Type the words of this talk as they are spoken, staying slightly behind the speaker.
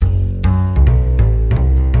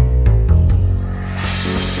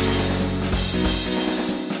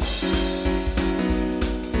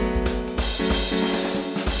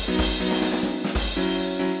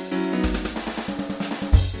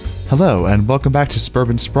Hello, and welcome back to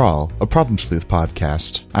Suburban Sprawl, a Problem Sleuth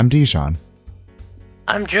podcast. I'm Dijon.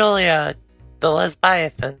 I'm Julia, the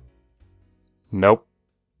Lesbiathan. Nope.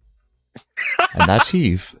 And that's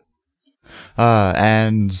Heave.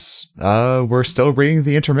 And we're still reading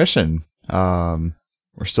the intermission. We're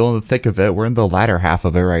still in the thick of it. We're in the latter half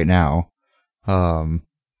of it right now.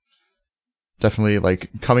 Definitely,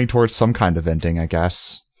 coming towards some kind of ending, I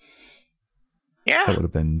guess. Yeah. That would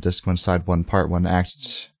have been Disc 1, Side 1, Part 1,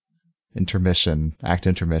 Act Intermission,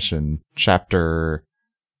 Chapter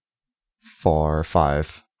 4,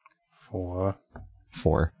 5.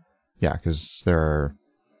 4. Yeah, because there are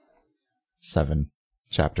 7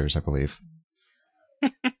 chapters, I believe.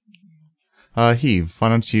 Heave, why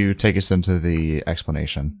don't you take us into the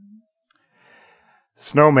explanation?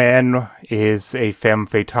 Snowman is a femme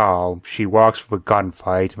fatale. She walks for a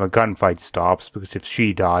gunfight, and the gunfight stops, because if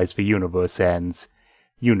she dies, the universe ends.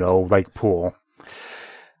 You know, like Pool.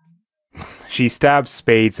 She stabs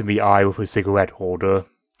Spades in the eye with her cigarette holder.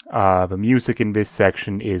 The music in this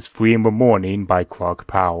section is 3 in the Morning by Clark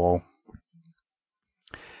Powell.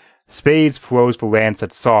 Spades throws the lance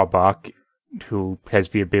at Sawbuck, who has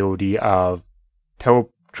the ability of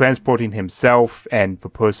transporting himself and the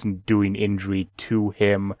person doing injury to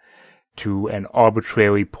him to an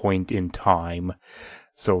arbitrary point in time.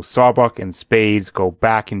 So Sawbuck and Spades go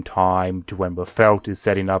back in time to when the Felt is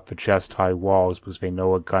setting up the chest-high walls because they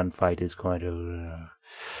know a gunfight is going to...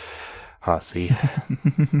 hussy.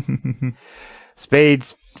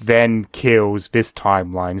 Spades then kills this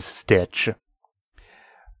timeline's Stitch.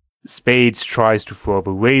 Spades tries to throw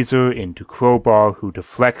the razor into Crowbar, who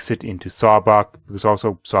deflects it into Sawbuck, because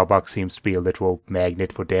also Sawbuck seems to be a literal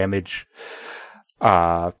magnet for damage,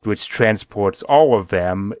 which transports all of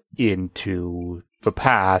them into the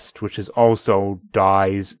past, which is also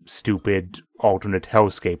Dai's stupid alternate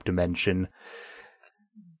hellscape dimension,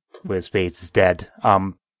 where Spades is dead.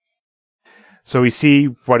 So we see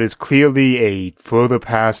what is clearly a further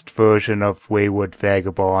past version of Wayward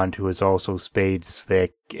Vagabond, who is also Spades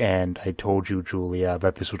Slick, and I told you, Julia,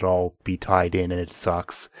 that this would all be tied in, and it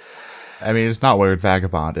sucks. I mean, it's not Wayward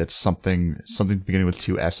Vagabond, it's something beginning with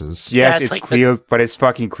 2 S's. Yes, it's clear, but it's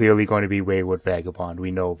fucking clearly going to be Wayward Vagabond.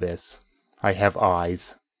 We know this. I have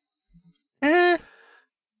eyes. Is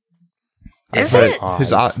but it? His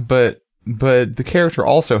but the character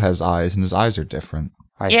also has eyes, and his eyes are different.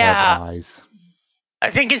 I have eyes. I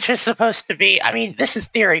think it's just supposed to be, I mean, this is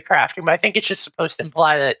theory crafting, but I think it's just supposed to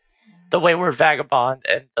imply that the Wayward Vagabond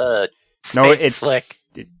and the Spade Slick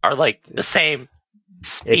are like the same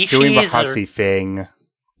species. It's doing the hussy thing.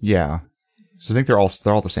 Yeah. So I think they're all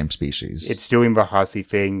the same species. It's doing the hussy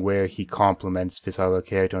thing where he compliments this other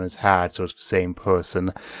character on his hat, so it's the same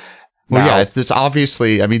person. Well, now, yeah, it's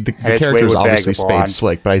obviously, I mean, the character is obviously Spade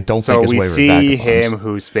Slick, but I don't think it's Wayward Vagabond. So we see him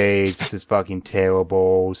who Spades is fucking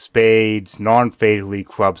terrible. Spades non-fatally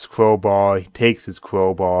clubs Crowbar, he takes his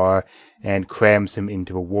crowbar, and crams him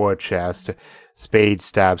into a war chest. Spades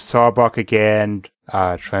stabs Sawbuck again,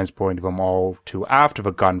 transporting them all to after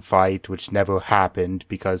the gunfight, which never happened,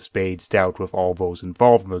 because Spades dealt with all those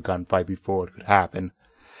involved in the gunfight before it could happen.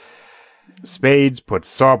 Spades puts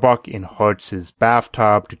Sawbuck in Hertz's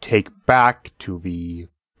bathtub to take back to the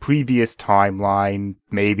previous timeline,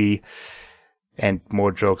 maybe, and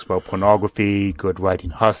more jokes about pornography, good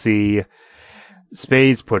writing hussy.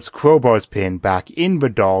 Spades puts Crowbar's pin back in the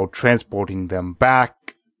doll, transporting them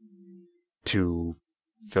back to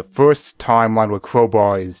the first timeline where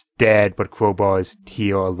Crowbar is dead, but Crowbar is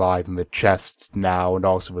here alive in the chest now, and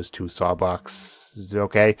also there's 2 Sawbucks.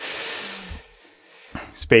 Okay?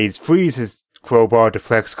 Spades freezes Crowbar,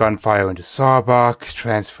 deflects gunfire into Sawbuck,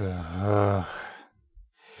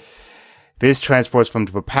 This transports them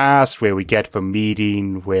to the past, where we get the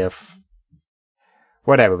meeting with...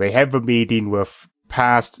 Whatever, they have the meeting with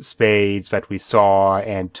past Spades that we saw,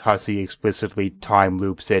 and Hussey explicitly time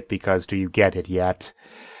loops it, because do you get it yet?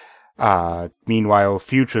 Meanwhile,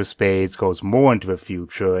 future Spades goes more into the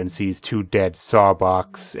future, and sees 2 dead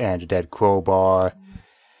Sawbucks and a dead Crowbar.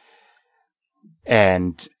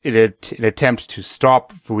 And in an attempt to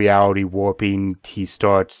stop the reality warping, he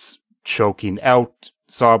starts choking out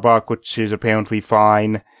Sawbuck, which is apparently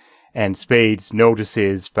fine, and Spades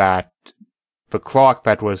notices that the clock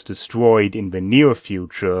that was destroyed in the near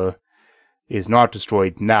future is not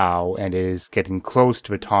destroyed now, and is getting close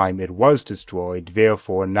to the time it was destroyed,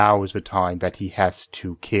 therefore now is the time that he has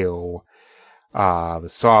to kill the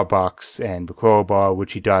Sawbucks and the Crowbar,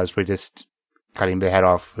 which he does for just cutting the head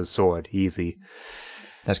off with a sword. Easy.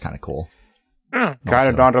 That's kind of cool. Kind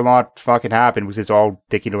of not a lot fucking happened, because it's all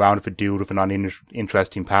dicking around with a dude with an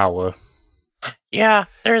uninteresting power. Yeah,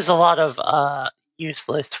 there's a lot of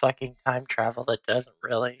useless fucking time travel that doesn't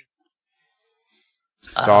really.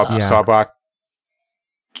 Sawbuck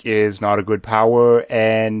is not a good power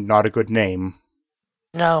and not a good name.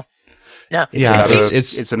 No.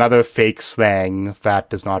 It's another fake slang that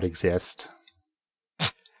does not exist.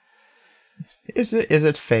 Is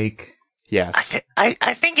it fake? Yes.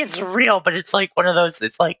 I think it's real, but it's like one of those.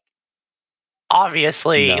 It's like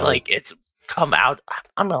obviously like it's come out.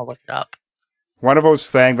 I'm gonna look it up. One of those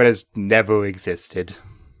slang that has never existed.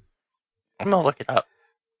 I'm gonna look it up.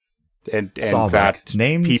 And that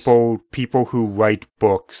names? people who write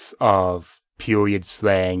books of period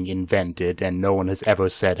slang invented, and no one has ever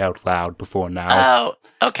said out loud before now.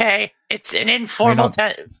 Oh, okay. It's an informal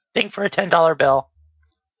thing for a $10 bill.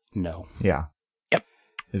 No. Yeah. Yep.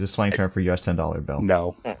 It's a slang term for US $10 bill.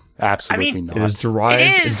 No. Absolutely not. It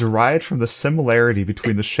is derived from the similarity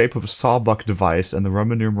between the shape of a sawbuck device and the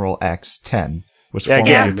Roman numeral X, 10, which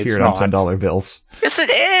formerly appeared on $10 bills. Yes, it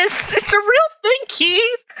is. It's a real thing,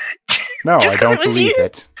 Keith. No, I don't believe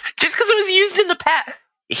it. Just because it was used in the past.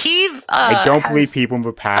 I don't believe people in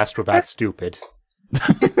the past were that stupid.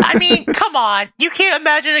 I mean, come on. You can't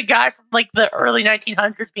imagine a guy from like the early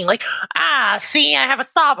 1900s being like, see, I have a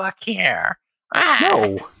sawbuck here.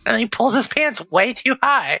 No. And he pulls his pants way too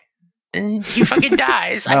high. And he fucking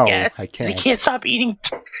dies, I guess. I can't. He can't stop eating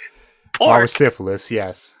pork. Or syphilis,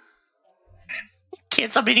 yes.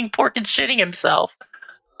 Can't stop eating pork and shitting himself.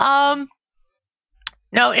 No,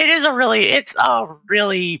 it's a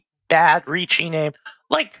really bad reaching name.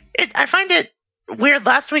 Like, I find it weird.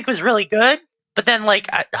 Last week was really good, but then, like,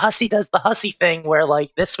 Hussey does the Hussey thing where,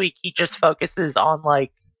 like, this week he just focuses on,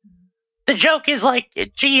 like, the joke is, like,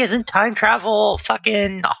 gee, isn't time travel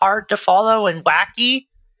fucking hard to follow and wacky?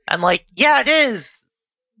 And, like, yeah, it is.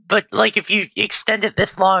 But, like, if you extend it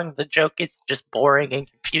this long, the joke gets just boring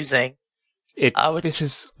and confusing. This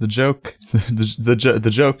is the joke. The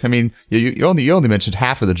joke. I mean, you only mentioned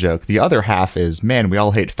half of the joke. The other half is, man, we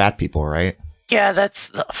all hate fat people, right? Yeah, that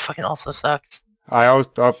fucking also sucks. I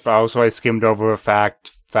skimmed over a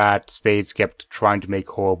fact that Spades kept trying to make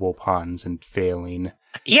horrible puns and failing.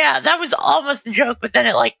 Yeah, that was almost a joke, but then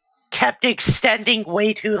it like kept extending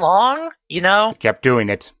way too long. You know, it kept doing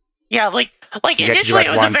it. Yeah, like initially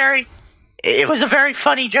it was a very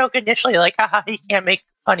funny joke initially. Like, haha, he can't make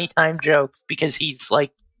funny time jokes because he's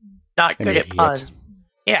like not good at puns.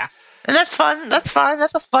 Yeah, and that's fun. That's fine.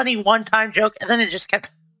 That's a funny one-time joke. And then it just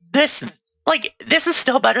kept this is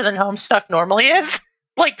still better than Homestuck normally is.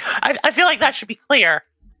 Like, I feel like that should be clear.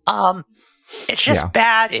 It's just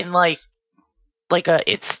bad in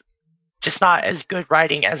it's just not as good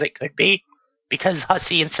writing as it could be because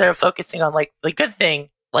Hussey, instead of focusing on like the good thing,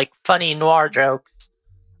 like funny noir jokes,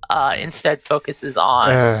 instead focuses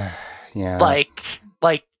on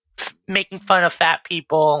making fun of fat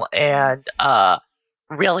people and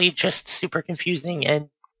really just super confusing and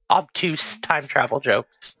obtuse time travel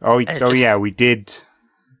jokes. We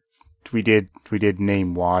did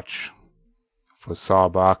name watch for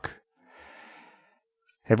Sawbuck.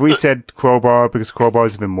 Have we said Crowbar? Because Crowbar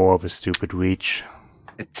has been more of a stupid reach.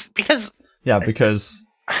 It's because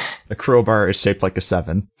a crowbar is shaped like a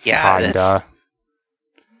 7. Yeah, kinda.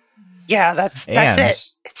 That's it.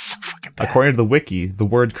 It's so fucking bad. According to the wiki, the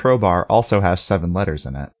word crowbar also has 7 letters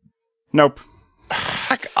in it. Nope.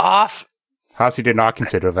 Fuck off. Hussey did not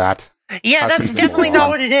consider that. Yeah, that's definitely not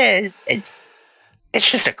what it is. It's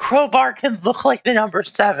just a crowbar can look like the number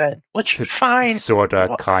 7, which is fine.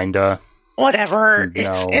 Sorta, kinda. Whatever.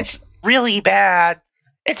 No. It's really bad.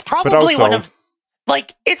 It's probably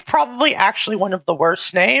it's probably actually one of the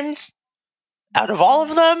worst names out of all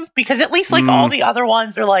of them, because at least all the other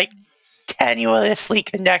ones are like tenuously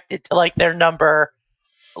connected to like their number.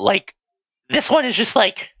 Like this one is just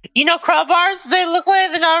like, crowbars, they look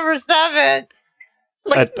like the number 7.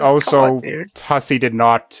 Like, also, Hussey did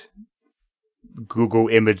not Google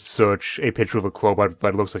image search a picture of a crowbar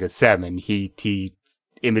that looks like a 7. He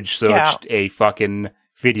image searched a fucking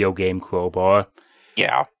video game crowbar.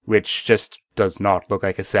 Yeah. Which just does not look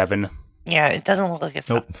like a 7. Yeah, it doesn't look like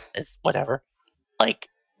it's it's whatever. Like,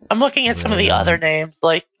 I'm looking at some of the other names,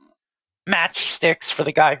 like Matchsticks for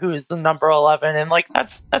the guy who is the number 11, and like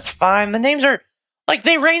that's fine. The names are like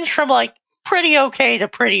they range from like pretty okay to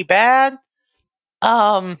pretty bad.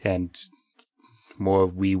 And more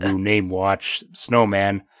Wee Woo name watch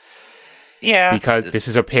Snowman. Yeah. Because this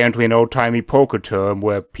is apparently an old-timey poker term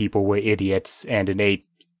where people were idiots, and an 8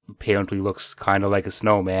 apparently looks kind of like a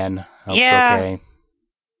snowman. Yeah. Okay.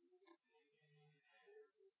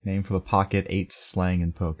 Name for the pocket 8 slang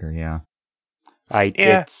in poker, yeah.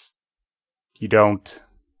 You don't...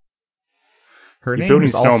 Her You're name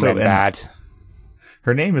is also bad.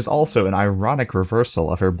 Her name is also an ironic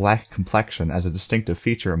reversal of her black complexion as a distinctive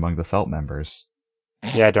feature among the Felt members.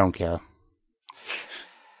 Yeah, I don't care.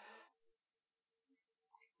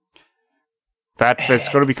 That's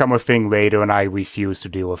going to become a thing later, and I refuse to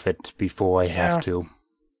deal with it before I have to.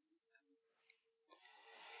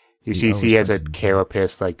 UCC has a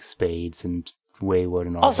carapace like Spades and Wayward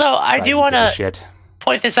and all. Also, I do want to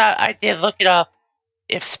point this out. I did look it up.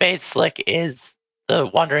 If Spade Slick is the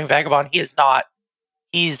Wandering Vagabond, he is not.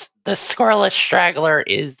 He's the Scoreless Straggler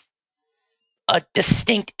is a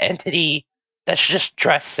distinct entity that's just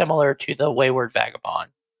dressed similar to the Wayward Vagabond.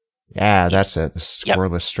 Yeah, that's it. The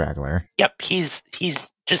Scoreless Straggler. Yep, he's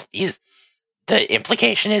the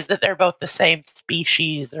implication is that they're both the same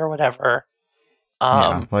species or whatever.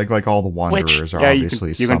 Like all the Wanderers are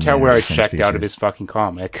obviously. You can tell where I checked out of this fucking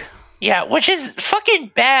comic. Yeah, which is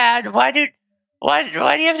fucking bad. Why do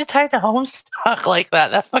you have to tie the Homestuck like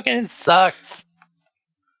that? That fucking sucks.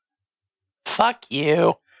 Fuck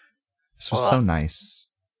you. This was so nice.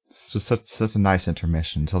 This was such a nice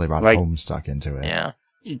intermission until they brought Homestuck into it. Yeah.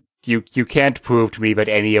 You can't prove to me that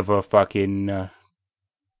any of the fucking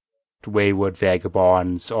Wayward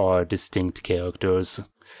Vagabonds are distinct characters.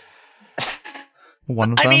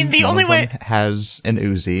 One of them, has an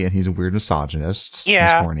Uzi, and he's a weird misogynist.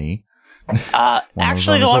 Yeah. He's horny.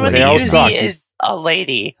 Actually, the one with the Uzi is a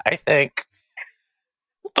lady, I think.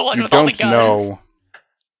 The one with all the guns.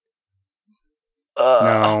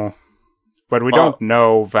 No. But we don't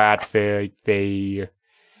know that they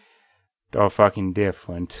are fucking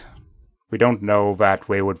different. We don't know that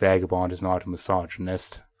Wayward Vagabond is not a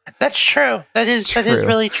misogynist. That's true. That is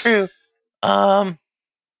really true.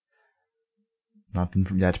 Not been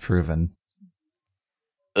yet proven.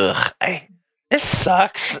 Ugh, this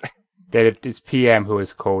sucks. That it's PM who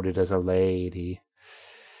is coded as a lady.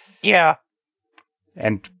 Yeah.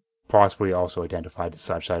 And possibly also identified as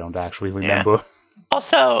such. I don't actually remember. Yeah.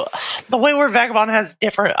 Also, the Wayward Vagabond has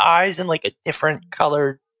different eyes and like a different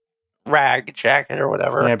colored rag jacket or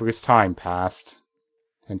whatever. Yeah, because time passed.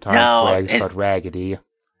 And rags got raggedy.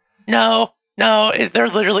 No, they're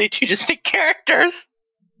literally two distinct characters.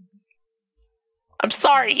 I'm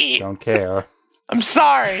sorry, Heat. Don't care. I'm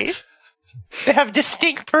sorry. They have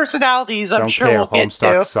distinct personalities, I'm sure we'll get to.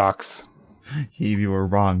 Homestuck sucks. Heat, you were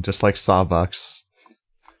wrong, just like Sawbucks.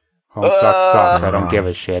 Homestuck sucks, I don't give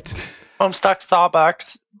a shit. Homestuck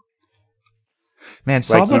Sawbucks. Man,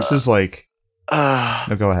 Sawbucks is like...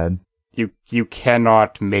 No, go ahead. You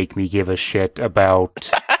cannot make me give a shit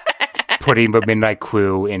about putting the Midnight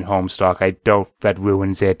Crew in Homestuck. That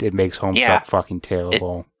ruins it. It makes Homestuck fucking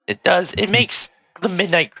terrible. It does. It makes the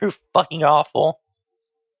Midnight Crew fucking awful.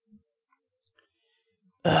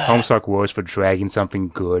 Homestuck worse for dragging something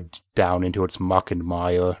good down into its muck and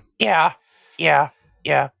mire. Yeah.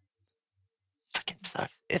 Fucking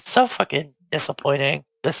sucks. It's so fucking disappointing.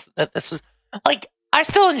 This was like, I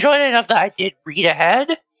still enjoyed it enough that I did read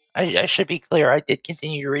ahead. I should be clear, I did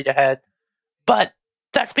continue to read ahead. But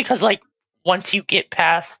that's because, like, once you get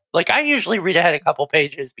past, like, I usually read ahead a couple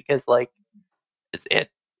pages because, like, it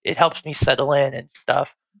helps me settle in and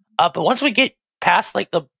stuff. But once we get past,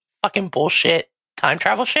 like, the fucking bullshit time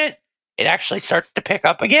travel shit, it actually starts to pick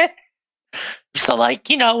up again. So, like,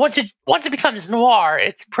 you know, once it becomes noir,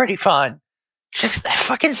 it's pretty fun. Just, it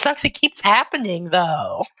fucking sucks. It keeps happening,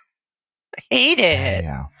 though. I hate it.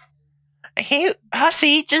 Yeah. I hate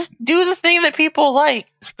Hussey. Just do the thing that people like.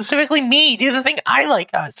 Specifically me. Do the thing I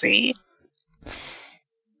like, Hussey.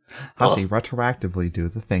 Hussey, retroactively do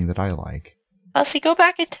the thing that I like. Hussey, go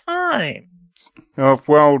back in time. Oh,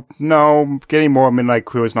 well, no. Getting more Midnight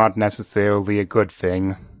Crew is not necessarily a good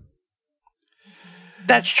thing.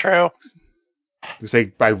 That's true. Because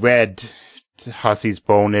I read Hussey's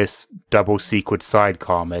bonus double secret side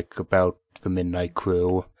comic about the Midnight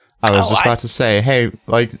Crew. I was just about to say, hey,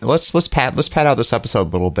 like, let's pad out this episode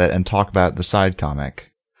a little bit and talk about the side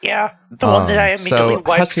comic. Yeah, the one that I immediately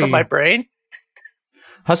wiped from my brain.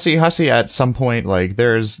 Hussey, at some point, like,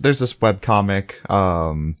 there's this webcomic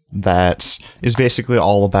that is basically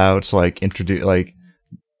all about, like,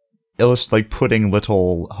 putting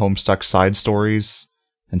little Homestuck side stories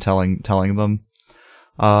and telling them.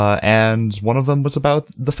 And one of them was about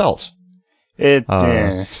the Felt.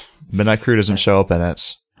 Midnight Crew doesn't show up in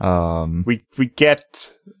it. We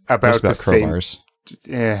get about the crowbars.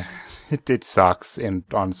 Same. It sucks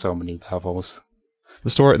on so many levels.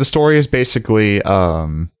 The story is basically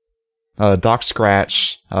Doc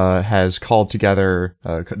Scratch has called together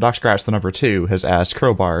Doc Scratch the number 2 has asked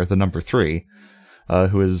Crowbar the number 3,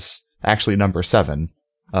 who is actually number 7.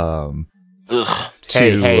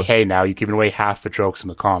 Hey! Now you're giving away half the jokes in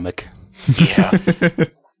the comic. Yeah.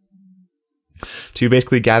 to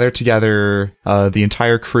basically gather together the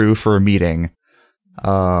entire crew for a meeting.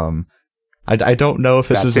 I don't know if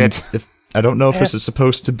this I don't know if this is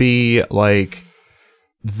supposed to be like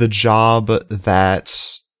the job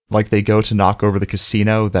that like they go to knock over the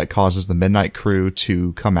casino that causes the Midnight Crew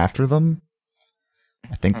to come after them.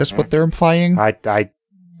 I think that's what they're implying. I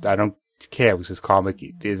don't care because this comic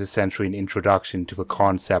is essentially an introduction to the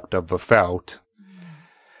concept of the Felt.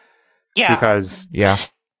 Yeah. Because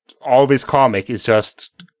all of his comic is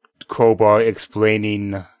just Crowbar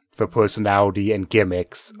explaining the personality and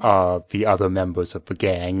gimmicks of the other members of the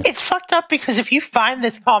gang. It's fucked up because if you find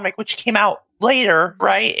this comic, which came out later,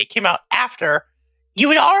 right? It came out after, you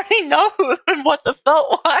would already know what the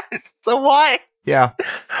Felt was. So why? Yeah.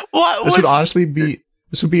 This would honestly be...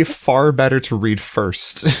 This would be far better to read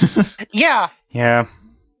first. Yeah. Yeah.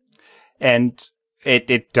 And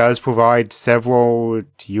it does provide several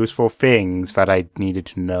useful things that I needed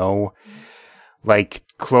to know. Like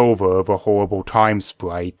Clover, the horrible time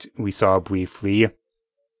sprite we saw briefly.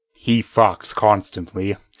 He fucks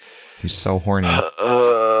constantly. He's so horny.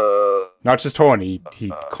 Not just horny,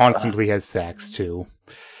 he constantly has sex, too.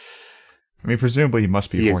 I mean, presumably he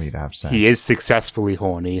must be horny to have sex. He is successfully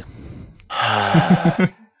horny.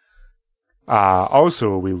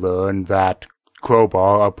 Also, we learned that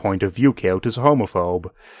Crowbar, a point of view character, is a homophobe.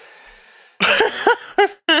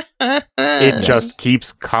 It just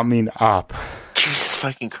keeps coming up. Jesus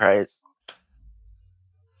fucking Christ.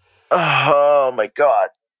 Oh my god.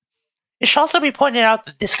 It should also be pointed out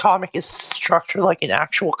that this comic is structured like an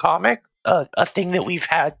actual comic, a thing that we've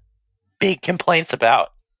had big complaints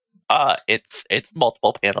about. It's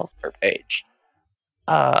multiple panels per page.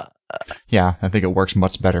 Yeah, I think it works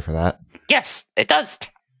much better for that. Yes, it does.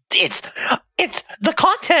 It's the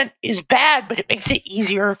content is bad, but it makes it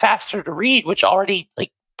easier and faster to read, which already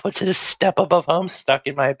like puts it a step above Homestuck,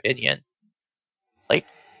 in my opinion. Like,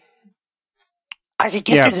 I could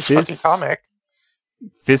get through this fucking comic.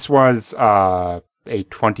 This was a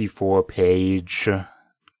 24-page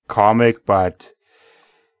comic, but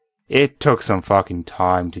it took some fucking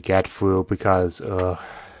time to get through because,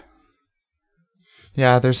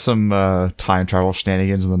 yeah, there's some time travel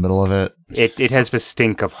shenanigans in the middle of it. It has the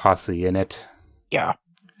stink of Hussey in it. Yeah.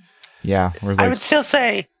 Yeah. Like, I would still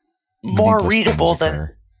say more readable than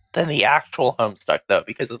the actual Homestuck, though,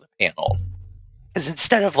 because of the panels. Because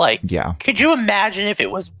instead of like, could you imagine if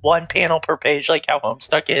it was one panel per page like how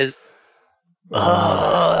Homestuck is?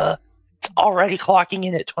 It's already clocking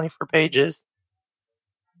in at 24 pages.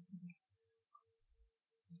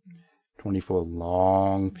 24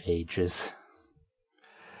 long pages.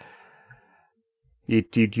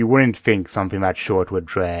 You wouldn't think something that short would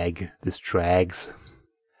drag. This drags.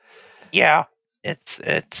 Yeah,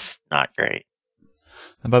 it's not great.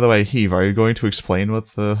 And by the way, Heave, are you going to explain what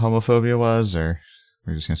the homophobia was, or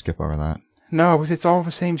we're just going to skip over that? No, it's all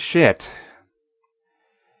the same shit.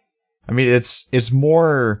 I mean, it's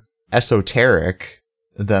more esoteric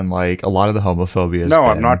than like a lot of the homophobia. No,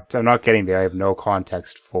 I'm not getting there. I have no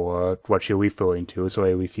context for what you're referring to, so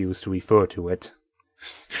I refuse to refer to it.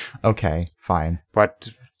 Okay, fine. But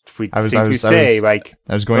I was going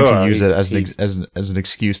to use it as an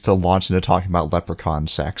excuse to launch into talking about leprechaun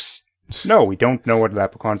sex. No, we don't know what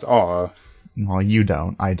leprechauns are. Well, you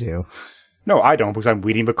don't. I do. No, I don't, because I'm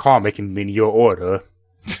reading the comic in linear order.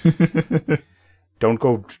 Don't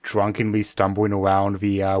go drunkenly stumbling around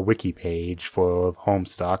the wiki page for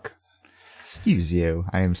Homestuck. Excuse you.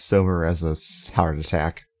 I am sober as a heart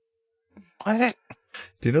attack. What?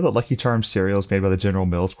 Do you know that Lucky Charms cereal is made by the General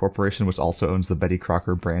Mills Corporation, which also owns the Betty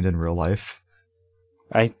Crocker brand in real life?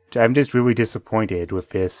 I'm just really disappointed with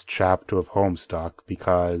this chapter of Homestuck,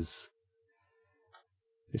 because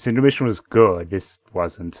this intermission was good, this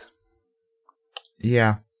wasn't.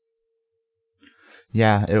 Yeah.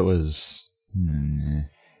 Yeah, it was...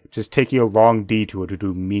 Just taking a long detour to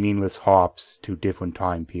do meaningless hops to different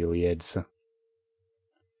time periods.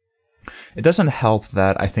 It doesn't help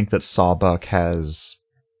that I think that Sawbuck has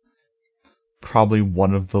probably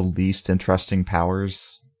one of the least interesting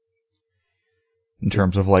powers in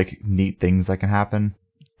terms of like neat things that can happen.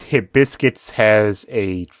 Biscuits has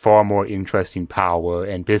a far more interesting power,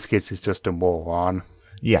 and Biscuits is just a moron.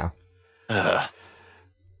 Yeah.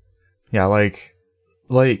 Yeah, like,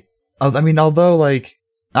 I mean, although, like,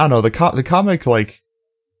 I don't know, the comic, like,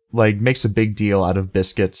 makes a big deal out of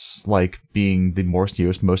Biscuits, like, being the most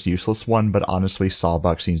useless one, but honestly,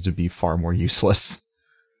 Sawbuck seems to be far more useless.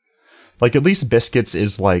 Like, at least Biscuits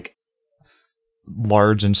is, like,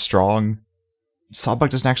 large and strong. Sawbuck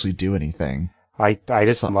doesn't actually do anything. I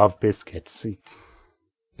just love Biscuits.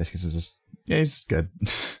 Biscuits is just, yeah, he's good.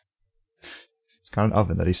 He's Got an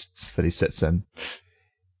oven that he sits in.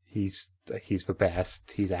 He's the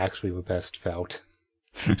best. He's actually the best felt.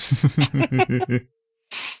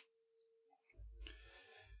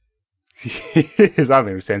 His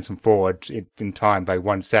oven sends him forward in time by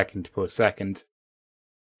 1 second per second.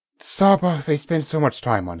 Saba, they spend so much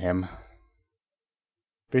time on him.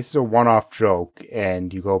 This is a one-off joke,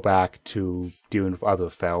 and you go back to dealing with other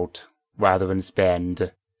felt, rather than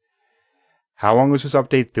spend... How long was this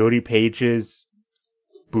update? 30 pages?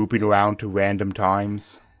 Booping around to random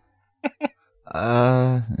times?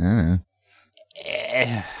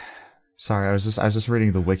 Sorry, I was just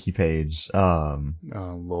reading the wiki page. Oh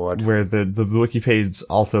Lord. Where the wiki page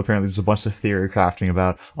also apparently there's a bunch of theory crafting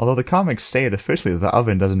about, although the comics state officially that the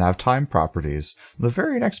oven doesn't have time properties, the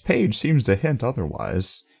very next page seems to hint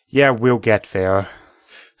otherwise. Yeah, we'll get there.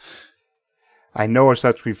 I know what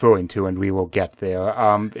that's referring to, and we will get there.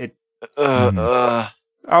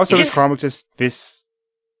 Also, this comic this.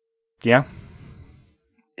 Yeah.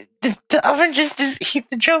 The oven just is.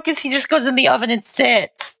 The joke is he just goes in the oven and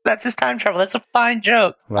sits. That's his time travel. That's a fine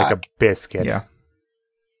joke. Like a biscuit. Yeah,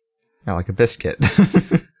 like a biscuit.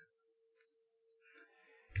 Give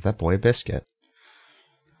that boy a biscuit.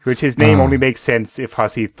 Which his name only makes sense if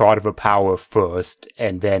Hussey thought of a power first,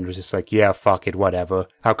 and then was just like, yeah, fuck it, whatever.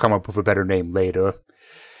 I'll come up with a better name later.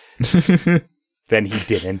 Then he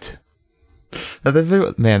didn't.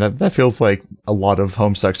 Man, that feels like a lot of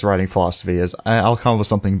Homestuck's writing philosophy is, I'll come up with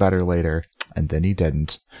something better later. And then he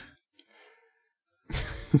didn't.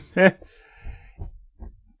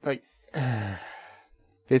 Like,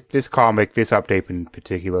 this comic, this update in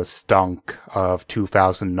particular, stunk of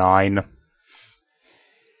 2009.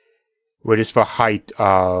 Which is the height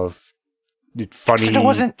of funny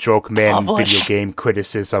joke man video game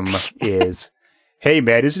criticism is... Hey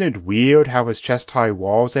man, isn't it weird how there's chest-high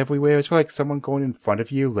walls everywhere? It's like someone going in front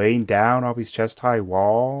of you, laying down all these chest-high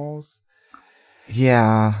walls.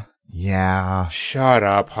 Yeah. Shut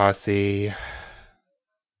up, Hussey.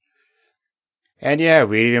 And yeah,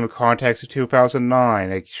 reading in the context of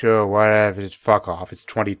 2009, like, sure, whatever, just fuck off. It's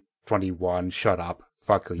 2021, shut up.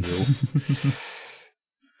 Fuck you.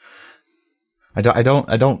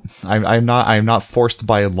 I'm not forced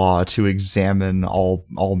by law to examine all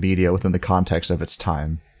media within the context of its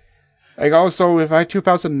time. Like, also, if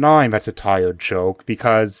 2009, that's a tired joke,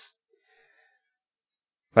 because,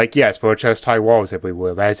 like, yes, there are chest high walls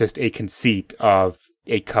everywhere, that's just a conceit of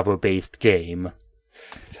a cover-based game.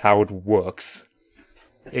 It's how it works.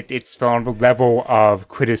 It's on the level of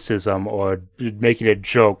criticism or making a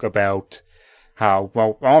joke about how,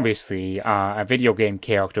 well, obviously, a video game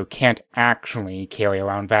character can't actually carry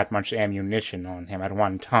around that much ammunition on him at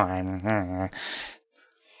one time.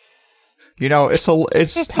 You know, it's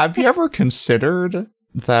have you ever considered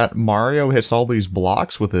that Mario hits all these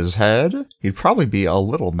blocks with his head? He'd probably be a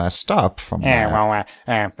little messed up from that. Well,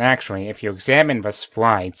 actually, if you examine the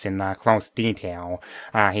sprites in close detail,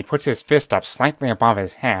 he puts his fist up slightly above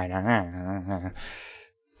his head.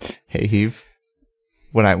 Hey, Heave.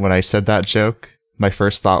 When I said that joke, my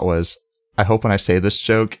first thought was, I hope when I say this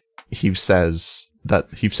joke, Heave says the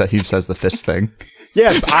fist thing.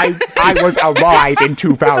 Yes, I was alive in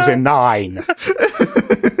 2009.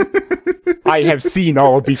 I have seen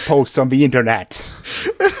all of these posts on the internet.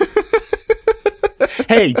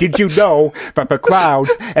 Hey, did you know that the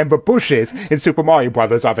clouds and the bushes in Super Mario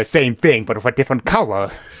Bros. Are the same thing, but of a different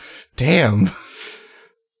color? Damn.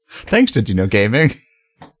 Thanks, Did You Know Gaming.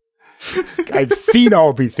 I've seen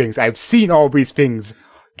all these things. I've seen all these things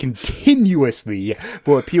continuously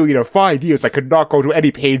for a period of 5 years. I could not go to any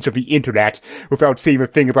page of the internet without seeing a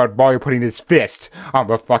thing about Mario putting his fist on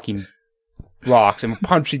the fucking blocks and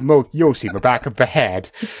punching Yoshi in the back of the head.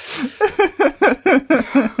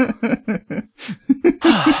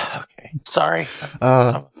 Okay, sorry.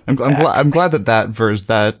 I'm glad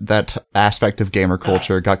that aspect of gamer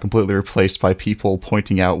culture got completely replaced by people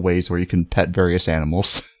pointing out ways where you can pet various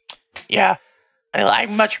animals. Yeah, I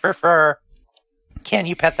much prefer. Can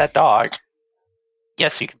you pet that dog?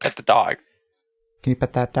 Yes, you can pet the dog. Can you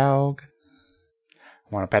pet that dog?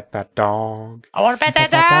 I want to pet that dog. I want to pet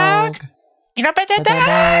that dog. You know, pet that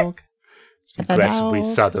dog. Aggressively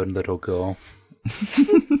southern little girl.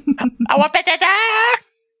 I want to pet that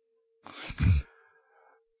dog.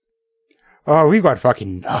 Oh, we got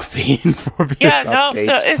fucking nothing for this update.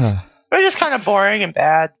 It's just kind of boring and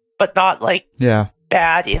bad, but not like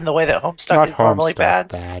bad in the way that Homestuck is normally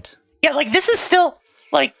bad. Yeah, like this is still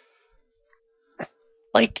like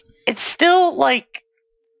it's still like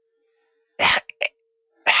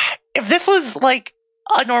if this was like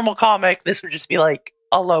a normal comic, this would just be like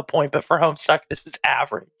a low point. But for Homestuck, this is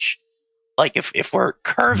average. Like if we're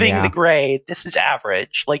curving the grade, this is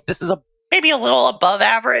average. Like this is maybe a little above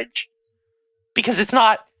average because it's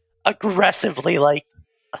not aggressively like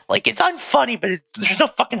it's unfunny, but there's no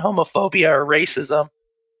fucking homophobia or racism.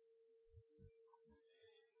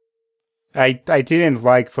 I didn't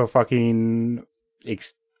like the fucking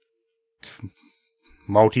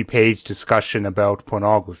multi-page discussion about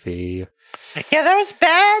pornography. Yeah, that was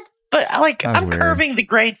bad, but I'm weird. Curving the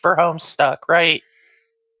grade for Homestuck, right?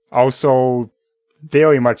 Also,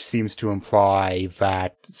 very much seems to imply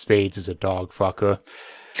that Spades is a dog fucker.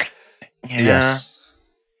 Yeah. Yes.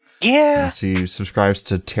 Yeah. He subscribes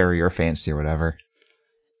to Terrier Fancy or whatever.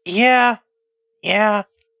 Yeah.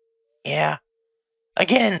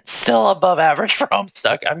 Again, still above average for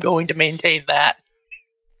Homestuck. I'm going to maintain that.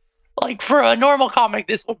 Like, for a normal comic,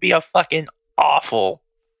 this would be a fucking awful.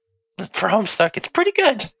 For Homestuck, it's pretty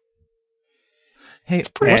good. Hey,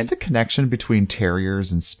 what's the connection between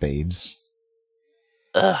terriers and spades?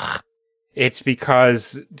 Ugh. It's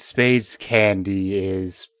because Spades candy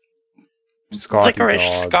is Scotty licorice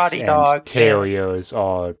dogs, Scotty and dog. Terriers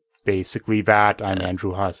are basically that. I'm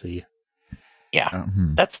Andrew Hussey. Yeah,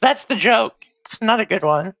 that's the joke. It's not a good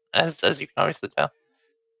one, as you can obviously tell.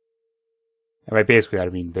 Right, basically, I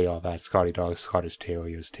mean, they are that. Scotty dogs, Scottish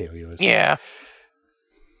Terriers. Yeah.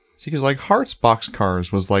 See, because, like, Hearts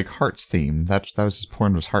boxcars was, like, Hearts themed. That was his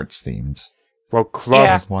porn was Hearts themed. Well,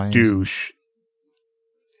 Club's douche.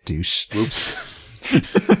 Douche. Oops. I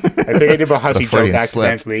think I did a Hussey joke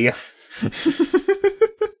accidentally.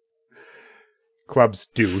 Club's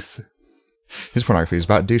deuce. His pornography is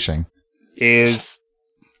about douching. It's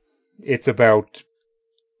about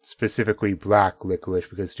specifically black licorice,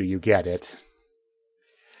 because do you get it?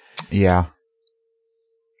 Yeah.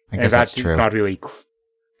 I guess that's true. It's not really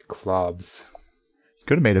Clubs.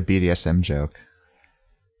 Could have made a BDSM joke.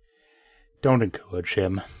 Don't encourage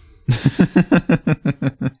him.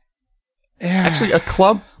 Actually, a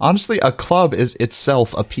club is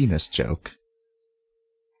itself a penis joke.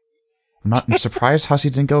 I'm surprised Hussey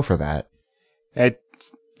didn't go for that.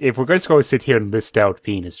 If we're going to go sit here and list out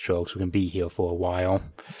penis jokes, we can be here for a while.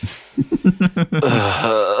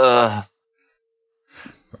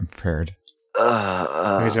 I'm prepared.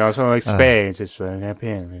 It's also like spades. It's like a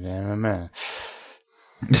pin.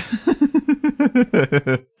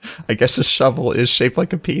 I guess a shovel is shaped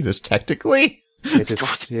like a penis, technically. What kind of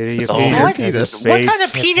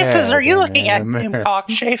penises are you looking at, Tim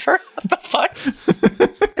Cockchafer? What the fuck?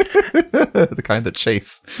 The kind that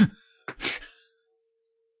chafe.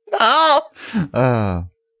 Oh.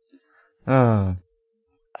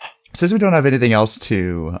 Since we don't have anything else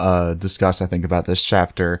to discuss, I think, about this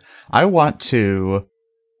chapter, I want to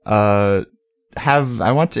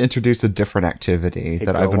introduce a different activity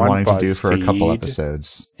that I've been wanting to do for a couple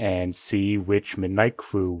episodes. And see which Midnight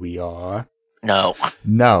Crew we are. No.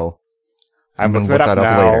 I'm going to look that up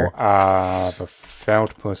now. Later. The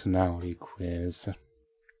Felt Personality Quiz.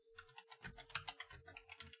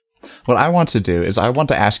 What I want to do is I want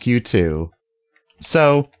to ask you two.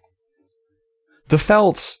 So, the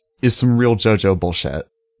Felt is some real JoJo bullshit.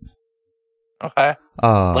 Okay.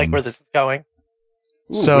 Like where this is going.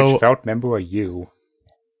 Ooh, so, which Felt member are you?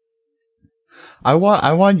 I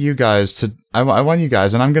want you guys to. I want you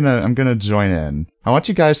guys, and I'm gonna join in. I want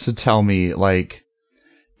you guys to tell me, like,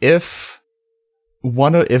 if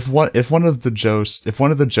one of the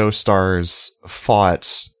Joestars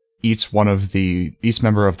fought each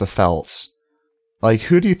member of the Felt, like,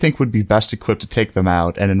 who do you think would be best equipped to take them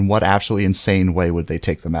out, and in what absolutely insane way would they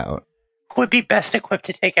take them out? Who would be best equipped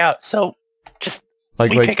to take out? So, just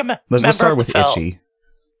let's start with Itchy.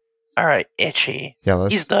 All right, Itchy. Yeah,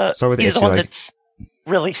 let's start with Itchy. He's the one that's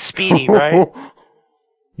really speedy, right?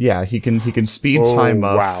 Yeah, he can speed time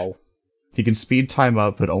up. Wow. He can speed time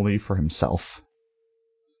up, but only for himself.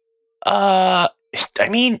 I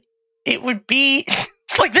mean, it would be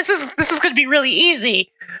like this is going to be really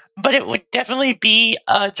easy, but it would definitely be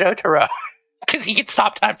Jotaro, because he could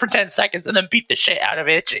stop time for 10 seconds and then beat the shit out of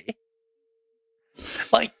Itchy.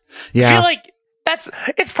 Like, yeah. I feel like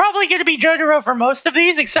it's probably going to be Jotaro for most of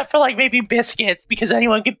these, except for like maybe Biscuits, because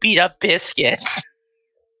anyone could beat up Biscuits.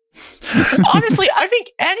 Honestly, I think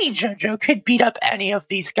any JoJo could beat up any of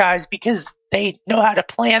these guys because they know how to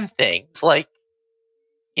plan things. Like,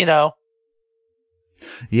 you know.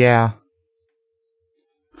 Yeah.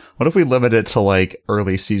 What if we limit it to like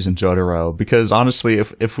early season Jotaro? Because honestly,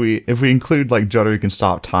 if we include like Jotaro can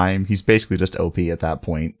stop time, he's basically just OP at that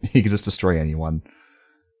point. He can just destroy anyone.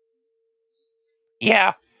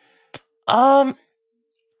 Yeah. I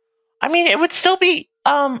mean, it would still be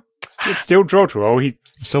it's still Jotaro.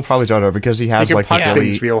 Still probably Johto because he has he can like punch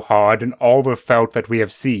really things real hard, and all the felt that we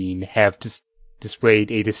have seen have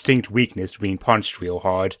displayed a distinct weakness to being punched real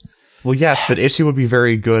hard. Well, yes, but Itchy would be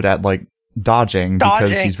very good at like dodging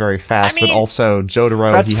because he's very fast. But also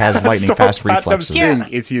Jotaro, he has lightning fast reflexes.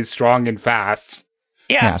 Is he is strong and fast?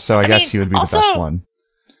 Yeah. So I guess he would be the best one.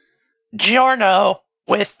 Giorno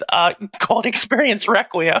with Gold Experience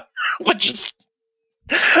Requiem, which is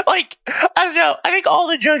like, I don't know. I think all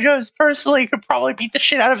the JoJos personally could probably beat the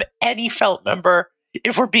shit out of any Felt member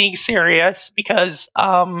if we're being serious, because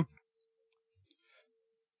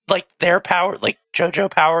like their power, like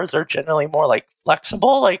JoJo powers are generally more like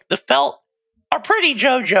flexible. Like the Felt are pretty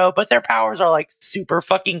JoJo, but their powers are like super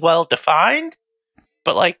fucking well defined.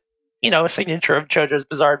 But like, a signature of JoJo's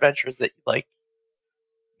Bizarre Adventures that you like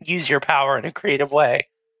use your power in a creative way.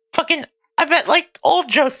 Fucking, I bet like old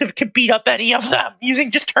Joseph could beat up any of them using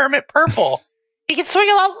just Hermit Purple. He can swing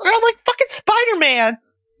around like fucking Spider-Man.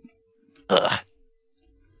 Ugh.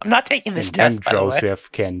 I'm not taking this test, by the way.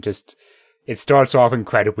 Joseph can just... It starts off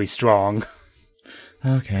incredibly strong.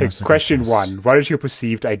 Okay. Question 1. What is your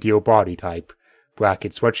perceived ideal body type?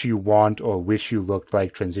 Brackets, what you want or wish you looked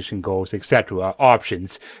like, transition goals, etc.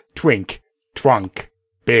 Options. Twink. Twunk.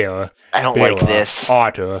 Bear. I don't like this.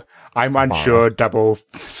 Otter. I'm unsure.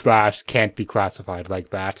 / can't be classified like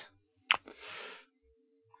that.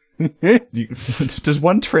 Does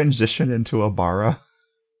one transition into a Bara?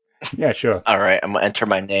 Yeah, sure. All right, I'm going to enter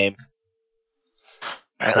my name.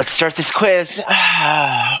 All right, let's start this quiz.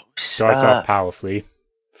 Starts off powerfully.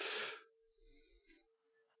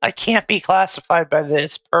 I can't be classified by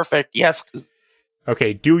this. Perfect. Yes.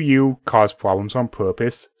 Okay, do you cause problems on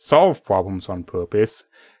purpose, solve problems on purpose,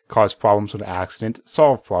 cause problems on accident,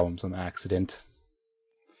 solve problems on accident?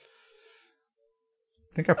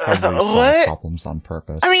 I think I probably solve problems on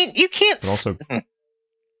purpose. I mean, you can't...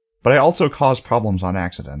 But I also cause problems on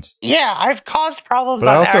accident. Yeah, I've caused problems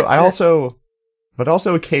on accident. But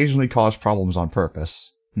also occasionally cause problems on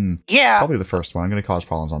purpose. Yeah. Probably the first one. I'm going to cause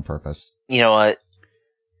problems on purpose. You know what?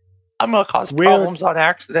 I'm going to cause problems on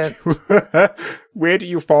accident. Where do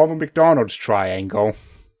you fall in the McDonald's triangle?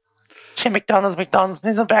 McDonald's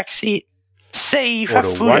in the back seat. Say you have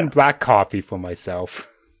food. One black coffee for myself.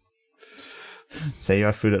 Say you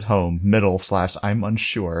have food at home. Middle / I'm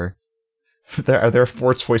unsure. There are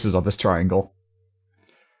 4 choices on this triangle.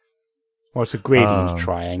 Well, it's a gradient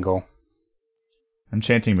triangle. I'm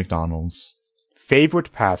chanting McDonald's.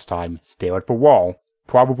 Favorite pastime? Stare at the wall.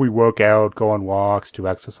 Probably work out, go on walks, do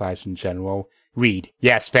exercise in general. Read.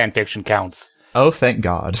 Yes, fanfiction counts. Oh, thank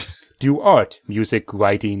God. Do art, music,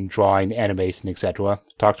 writing, drawing, animation, etc.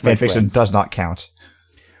 Talk to my friends. Fanfiction does not count.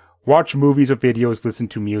 Watch movies or videos, listen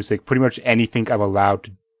to music. Pretty much anything I'm allowed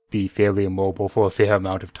to be fairly immobile for a fair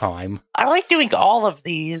amount of time. I like doing all of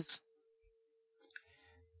these.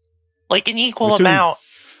 Like an equal amount.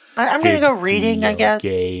 I'm going to go reading, I guess.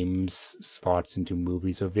 Games, slots into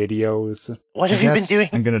movies or videos. What have you been doing?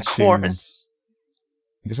 I'm going to choose...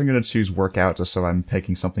 I guess I'm going to choose workout just so I'm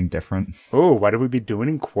picking something different. Oh, what have we been doing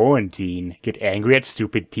in quarantine? Get angry at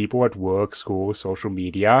stupid people at work, school, social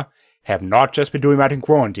media. Have not just been doing that in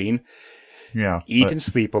quarantine. Yeah. Eat and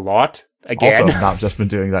sleep a lot. Again. Also not just been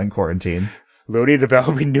doing that in quarantine. Learning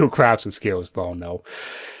developing new crafts and skills, though, no.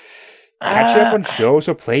 Catching up on shows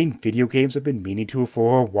or playing video games I've been meaning to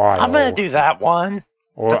for a while. I'm going to do that one.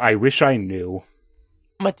 Or I wish I knew.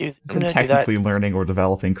 I'm going to do that. Technically learning or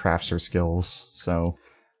developing crafts or skills, so...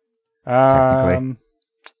 technically.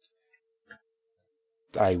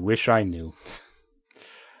 I wish I knew.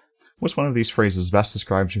 Which one of these phrases best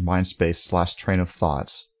describes your mind space / train of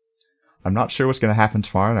thought? I'm not sure what's going to happen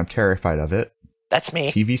tomorrow and I'm terrified of it. That's me.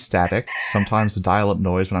 TV static. Sometimes a dial-up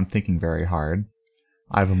noise when I'm thinking very hard.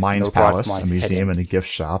 I have a mind palace, a museum, and a gift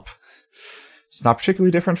shop. It's not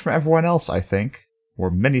particularly different from everyone else, I think.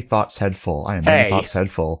 Or many thoughts head full. I am many thoughts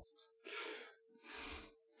head full.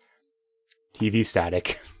 TV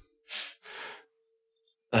static.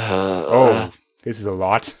 This is a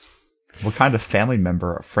lot. What kind of family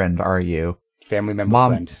member friend are you? Family member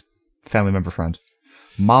friend. Family member friend.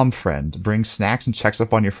 Mom friend. Brings snacks and checks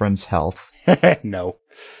up on your friend's health. No.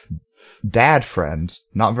 Dad friend.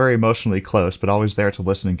 Not very emotionally close, but always there to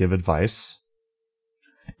listen and give advice.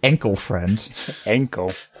 Ankle friend.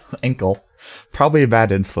 Ankle. Probably a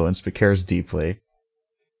bad influence, but cares deeply.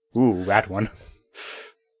 Ooh, that one.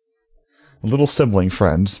 Little sibling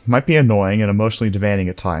friend. Might be annoying and emotionally demanding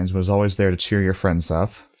at times, but is always there to cheer your friends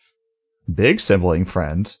up. Big sibling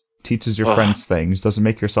friend. Teaches your friends things, doesn't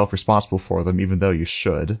make yourself responsible for them even though you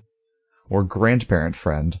should. Or grandparent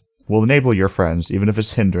friend. Will enable your friends, even if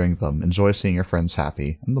it's hindering them. Enjoy seeing your friends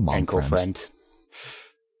happy. And the mom Ankle friend.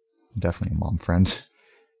 Definitely a mom friend.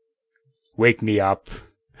 Wake me up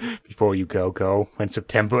before you go when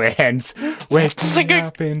September ends. Wake me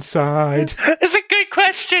up inside. It's a good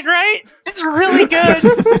question, right? It's really good.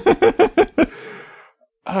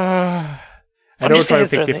 I don't try to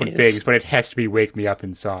pick different things, but it has to be wake me up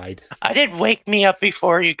inside. I did wake me up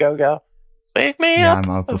before you go. Wake me up, I'm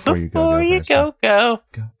up before you go. Go.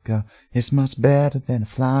 It's much better than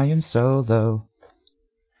flying solo.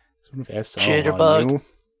 Sort of SO Jitterbug. on you.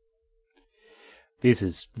 This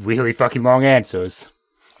is really fucking long answers.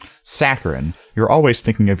 Saccharin. You're always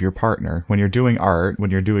thinking of your partner. When you're doing art,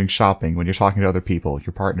 when you're doing shopping, when you're talking to other people,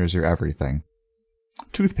 your partner's your everything.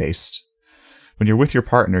 Toothpaste. When you're with your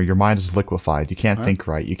partner, your mind is liquefied. You can't think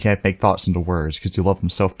right. You can't make thoughts into words because you love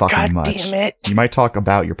them so fucking much. God damn it. You might talk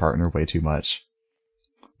about your partner way too much.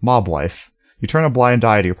 Mob wife. You turn a blind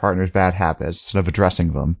eye to your partner's bad habits instead of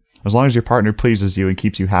addressing them. As long as your partner pleases you and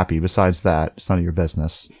keeps you happy, besides that, it's none of your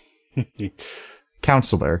business.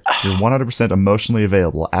 Counselor. You're 100% emotionally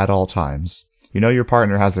available at all times. You know your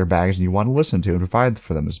partner has their bags and you want to listen to and provide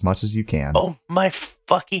for them as much as you can. Oh my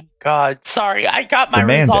fucking god. Sorry, I got my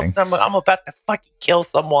Demanding. results. I'm about to fucking kill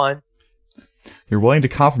someone. You're willing to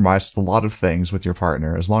compromise with a lot of things with your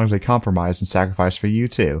partner as long as they compromise and sacrifice for you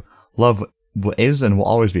too. Love is and will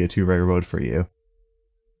always be a two-way road for you.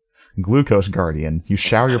 Glucose guardian. You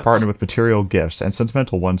shower your partner with material gifts and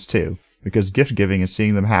sentimental ones too. Because gift giving and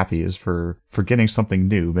seeing them happy is for getting something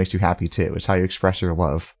new makes you happy too. It's how you express your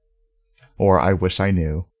love. Or I wish I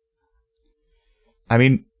knew. I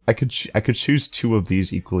mean, I could choose two of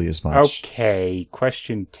these equally as much. Okay,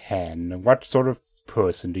 question 10. What sort of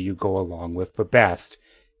person do you go along with the best?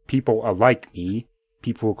 People are like me.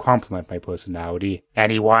 People who compliment my personality.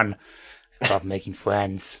 Anyone. I love making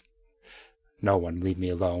friends. No one, leave me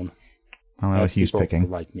alone. I don't know what he's picking.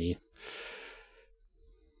 People like me.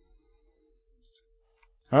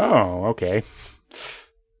 Oh, okay.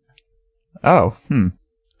 Oh, Who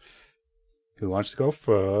wants to go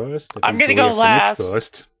first? I'm gonna go last.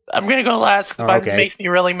 First. I'm gonna go last because it makes me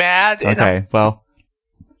really mad. Okay, well,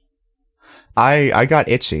 I got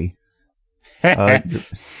itchy.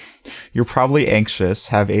 You're probably anxious,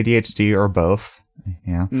 have ADHD or both.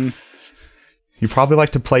 Yeah. You probably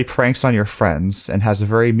like to play pranks on your friends and has a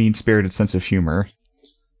very mean-spirited sense of humor.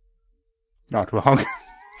 Not wrong.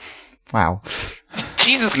 Wow.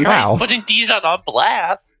 Jesus Christ, putting Dijon on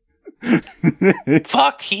blast.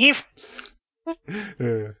 Fuck, Heath.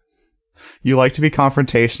 You like to be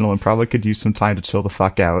confrontational and probably could use some time to chill the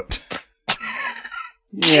fuck out.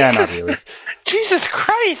 Yeah, not really. Jesus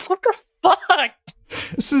Christ, what the fuck?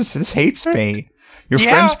 This hates me. Your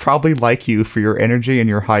friends probably like you for your energy and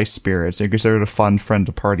your high spirits. You're considered a fun friend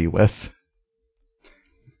to party with.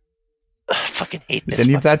 I fucking hate this. Is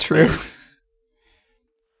any of that true?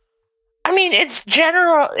 I mean, it's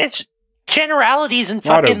generalities and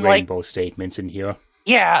fucking a lot of rainbow statements in here.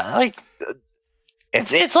 Yeah, like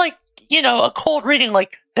it's like, you know, a cold reading.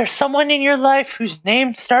 Like, there's someone in your life whose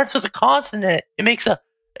name starts with a consonant. It makes a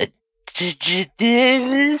sound.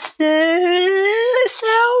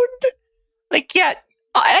 Like, yeah,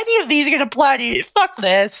 any of these are gonna apply to you. Fuck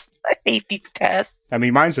this. I hate these tests. I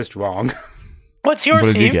mean, mine's just wrong. What's yours,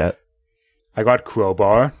 What did you get? I got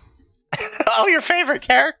Crowbar. Oh, your favorite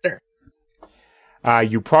character.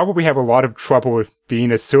 You probably have a lot of trouble with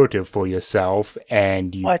being assertive for yourself,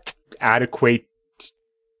 and you adequate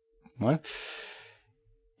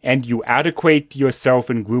yourself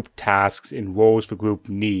in group tasks and roles for group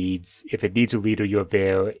needs. If it needs a leader, you're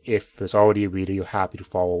there. If there's already a leader, you're happy to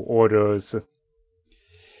follow orders.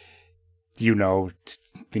 You know,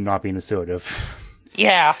 not being assertive.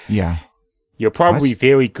 Yeah. Yeah. You're probably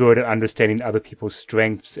very good at understanding other people's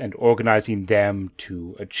strengths and organizing them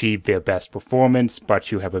to achieve their best performance,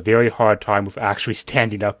 but you have a very hard time with actually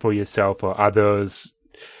standing up for yourself or others.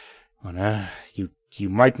 You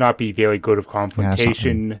might not be very good at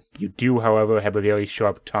confrontation. You do, however, have a very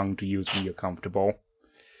sharp tongue to use when you're comfortable.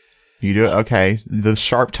 You do? Okay. The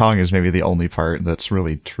sharp tongue is maybe the only part that's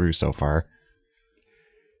really true so far.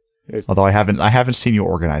 Although I haven't seen you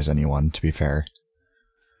organize anyone, to be fair.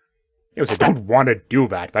 I don't want to do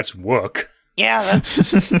that. That's work. Yeah.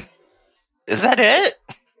 Is that it?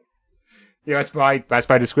 Yeah, that's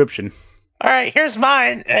my description. All right, here's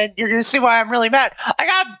mine, and you're gonna see why I'm really mad. I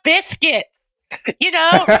got biscuit. You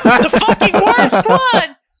know, the fucking worst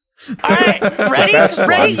one. All right, ready?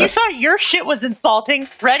 Ready? You thought your shit was insulting.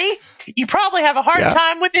 Ready? You probably have a hard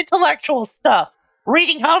time with intellectual stuff.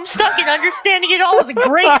 Reading Homestuck and understanding it all is a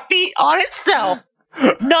great feat on itself.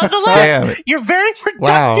 Nonetheless, you're very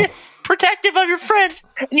protective of your friends,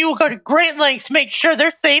 and you will go to great lengths to make sure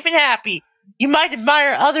they're safe and happy. You might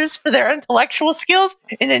admire others for their intellectual skills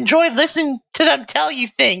and enjoy listening to them tell you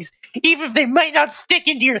things. even if they might not stick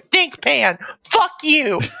into your think pan. Fuck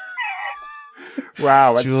you.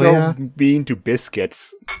 Wow, that's Julia? so mean to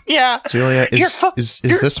biscuits. Yeah. Julia, is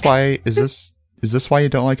this why you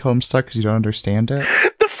don't like Homestuck? Because you don't understand it?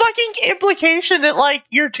 The fucking implication that, like,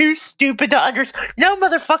 you're too stupid to understand. No,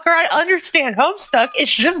 motherfucker, I understand Homestuck.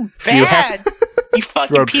 It's just bad. You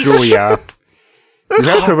fucking Well, piece Julia, you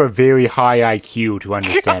have to have a very high IQ to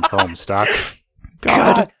understand Homestuck.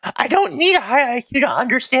 God, I don't need a high IQ to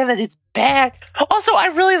understand that it's bad. Also, I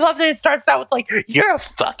really love that it starts out with, like, you're a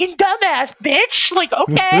fucking dumbass, bitch. Like,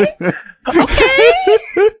 okay.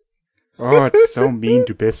 Okay. Oh, it's so mean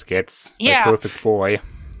to biscuits. Yeah. My perfect boy.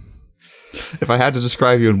 If I had to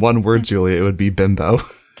describe you in one word, Julia, it would be bimbo.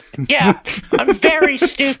 Yeah, I'm very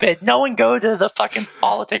stupid. No one go to the fucking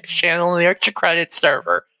politics channel in the extra credit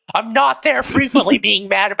server. I'm not there frequently being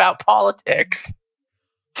mad about politics.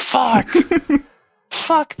 Fuck.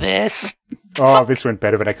 Fuck this. Oh, this went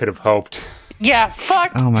better than I could have hoped. Yeah,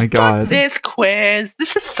 fuck. Oh my god. Fuck this quiz.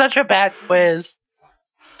 This is such a bad quiz.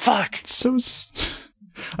 Fuck.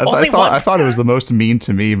 I thought it was the most mean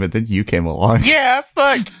to me, but then you came along. Yeah,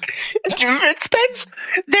 fuck. It spends,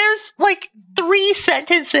 there's like 3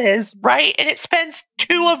 sentences, right? And it spends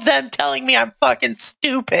 2 of them telling me I'm fucking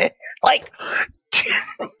stupid. Like,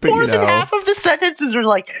 more than half of the sentences are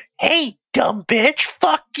like, hey, dumb bitch,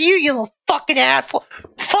 fuck you, you little fucking asshole.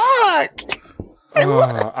 Fuck!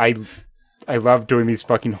 I love doing these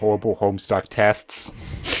fucking horrible Homestuck tests.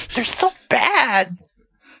 They're so bad.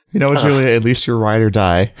 You know what, Julia? At least you're ride or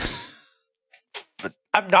die.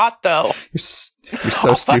 I'm not, though. You're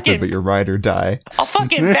so stupid, but you're ride or die. I'll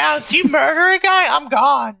fucking bounce. You murder a guy, I'm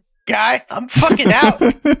gone. Guy, I'm fucking out.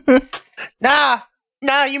 Nah,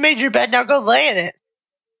 you made your bed, now go lay in it.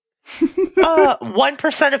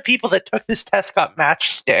 1% of people that took this test got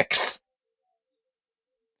matchsticks.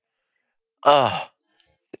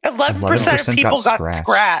 11% of people got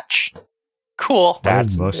scratch. Cool. Yeah,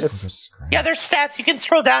 there's stats. You can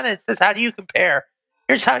scroll down and it says, how do you compare?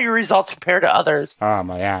 Here's how your results compare to others. Ah,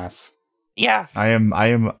 my ass. Yeah. I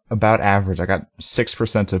am about average. I got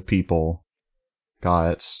 6% of people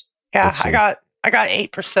got. Yeah, I got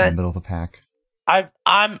 8%. In the middle of the pack. I'm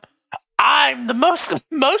the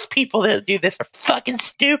most people that do this are fucking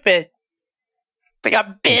stupid. They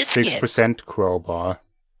got biscuits. 6% crowbar.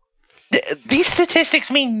 These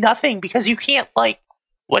statistics mean nothing because you can't, like,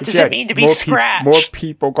 what does it mean to be scratched? More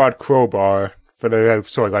people got crowbar,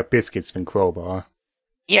 got biscuits than crowbar.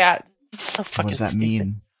 Yeah, it's so fucking What does that stupid.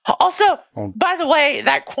 mean? Also, by the way,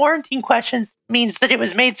 that quarantine question means that it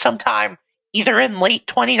was made sometime either in late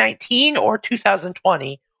 2019 or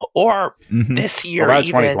 2020 or this year. Well, that's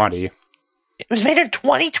 2020. It was made in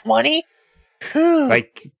 2020.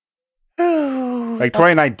 Like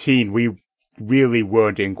 2019, we really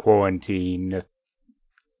weren't in quarantine,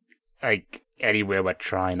 like anywhere but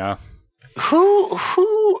China. Who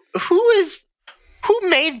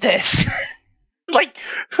made this? Like,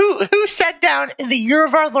 who sat down in the year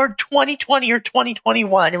of our Lord 2020 or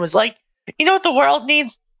 2021 and was like, you know what the world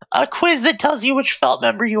needs? A quiz that tells you which felt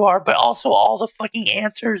member you are, but also all the fucking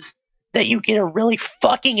answers that you get are really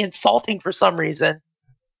fucking insulting for some reason.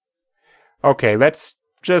 Okay, let's,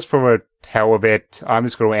 just for the hell of it, I'm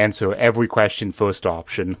just going to answer every question first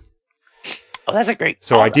option. Oh, that's a great...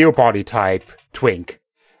 So, ideal body type, twink.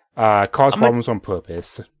 Cause problems on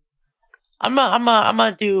purpose. I'm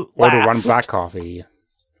gonna do Order last. 1 black coffee.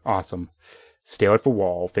 Awesome. Stare at the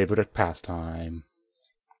wall, favorite pastime.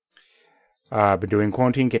 Been doing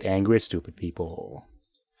quarantine, get angry at stupid people.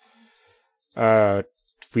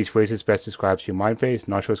 These phrases best describes your mind phase.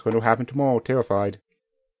 Not sure what's going to happen tomorrow. Terrified.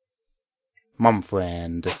 Mum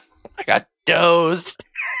friend. I got dozed.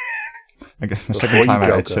 I guess the second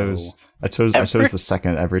time I chose the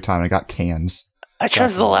second every time. I got cans. I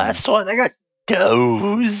chose the last one. I got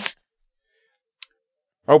doze.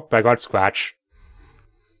 Oh, I got scratch.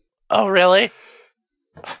 Oh, really?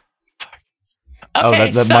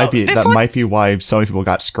 Okay, that might be why so many people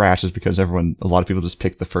got scratched, is because a lot of people just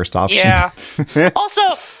picked the first option. Yeah. Also,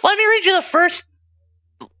 let me read you the first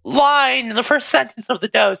line, the first sentence of the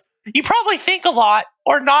dose. You probably think a lot,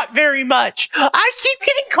 or not very much. I keep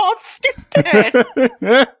getting called stupid.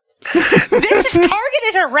 This is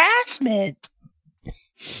targeted harassment.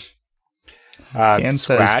 Ken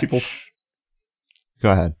says people.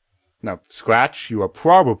 Go ahead. No, Scratch, you are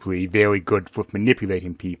probably very good with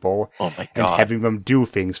manipulating people and having them do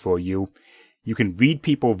things for you. You can read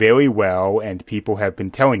people very well, and people have been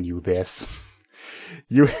telling you this.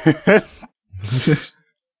 You're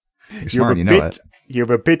smart, you know it. You have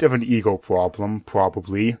a bit of an ego problem,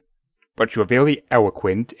 probably, but you're very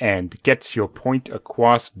eloquent and get your point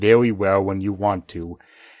across very well when you want to.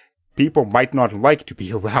 people might not like to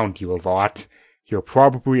be around you a lot. You're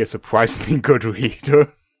probably a surprisingly good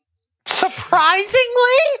reader.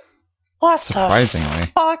 Surprisingly? What Surprisingly. the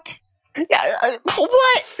fuck? Yeah,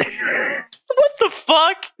 what? What the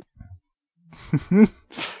fuck?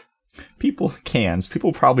 People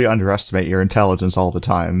probably underestimate your intelligence all the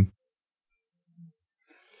time.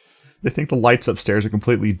 They think the lights upstairs are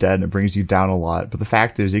completely dead and it brings you down a lot, but the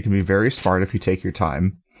fact is you can be very smart if you take your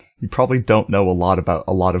time. You probably don't know a lot about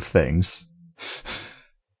a lot of things.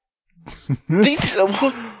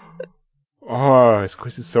 Oh, this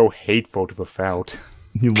quiz is so hateful to profound.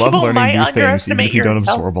 You love learning new things even if you don't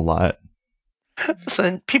absorb a lot.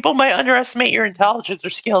 Listen, people might underestimate your intelligence or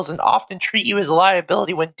skills and often treat you as a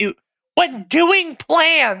liability when doing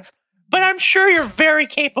plans, but I'm sure you're very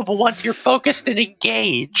capable once you're focused and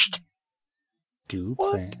engaged.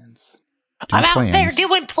 Plans. I'm out there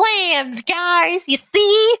doing plans, guys, you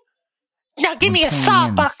see? Now give me a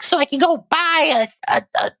sawbuck so I can go buy a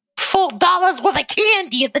full dollar's worth of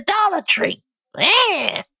candy at the Dollar Tree.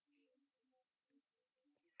 Yeah.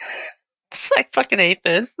 I fucking hate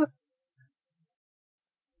this.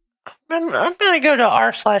 I'm gonna go to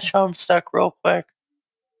r/Homestuck real quick.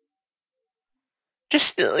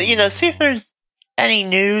 Just, see if there's any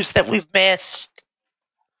news that we've missed.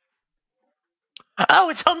 Oh,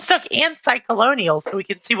 it's Homestuck and Cyclonial, so we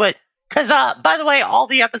can see what... Because, by the way, all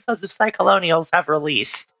the episodes of Cyclonials have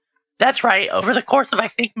released. That's right, over the course of, I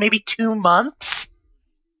think, maybe 2 months?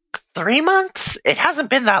 3 months? It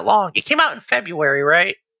hasn't been that long. It came out in February,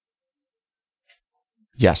 right?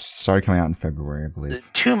 Yes, started coming out in February, I believe.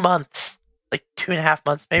 2 months. Like 2.5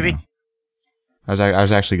 months, maybe. Yeah. I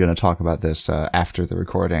was actually going to talk about this after the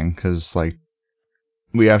recording, because,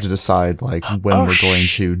 we have to decide, when we're going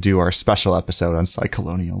to do our special episode on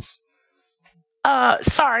Cyclonials.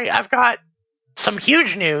 Sorry, I've got some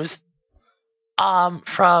huge news,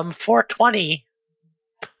 from 420.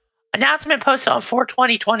 Announcement posted on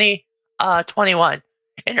 4/20/2021.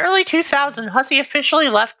 In early 2000, Hussie officially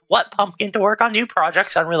left What Pumpkin to work on new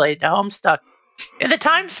projects unrelated to Homestuck. In the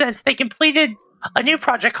time since, they completed a new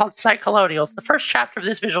project called Cyclonials. The first chapter of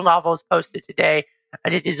this visual novel is posted today,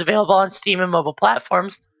 and it is available on Steam and mobile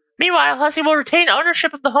platforms. Meanwhile, Hussie will retain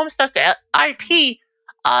ownership of the Homestuck IP.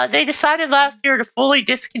 They decided last year to fully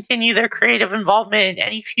discontinue their creative involvement in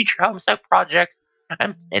any future Homestuck projects,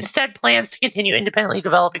 and instead plans to continue independently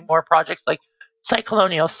developing more projects like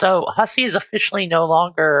Cyclonial. So Hussie is officially no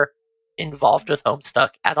longer involved with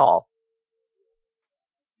Homestuck at all.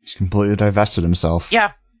 He's completely divested himself.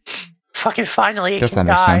 Yeah. Fucking finally, guess that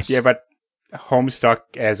makes sense. Yeah, but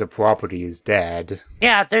Homestuck as a property is dead.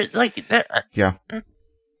 Yeah, there's yeah.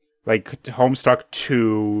 Homestuck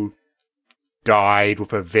 2 died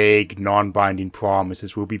with a vague, non-binding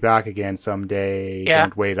promises. We'll be back again someday. Yeah.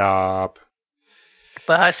 Don't wait up.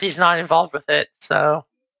 But Hussie's not involved with it, so...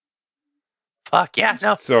 Fuck, yeah,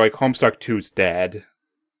 no. So, Homestuck 2's dead.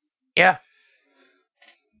 Yeah.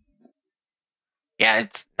 Yeah,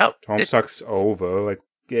 it's... Nope. Homestuck's over.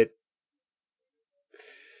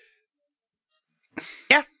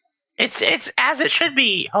 Yeah. It's as it should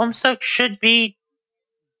be. Homestuck should be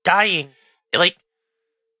dying.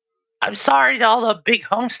 I'm sorry to all the big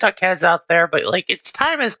Homestuck heads out there, but, its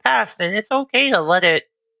time has passed, and it's okay to let it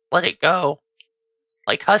go.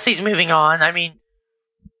 Hussie's moving on. I mean,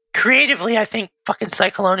 creatively, I think fucking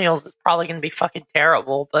Cyclonials is probably going to be fucking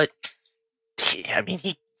terrible, but, he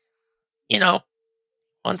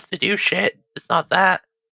wants to do shit. It's not that.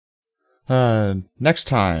 Next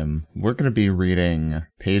time, we're going to be reading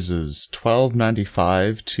pages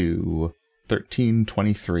 1295 to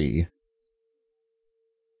 1323.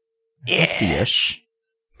 Yeah. Hefty-ish.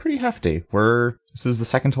 Pretty hefty. This is the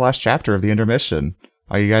second to last chapter of the intermission.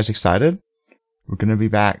 Are you guys excited? We're going to be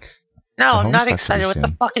back. No, I'm not excited. What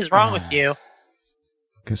the fuck is wrong with you?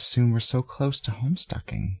 Because soon we're so close to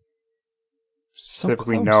homestucking. So close.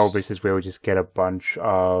 We know this is where we just get a bunch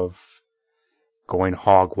of going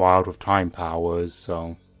hog wild with time powers,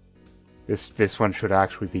 so this one should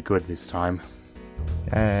actually be good this time.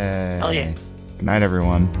 Yay. Oh yeah. Good night,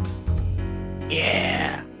 everyone.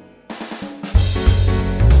 Yeah.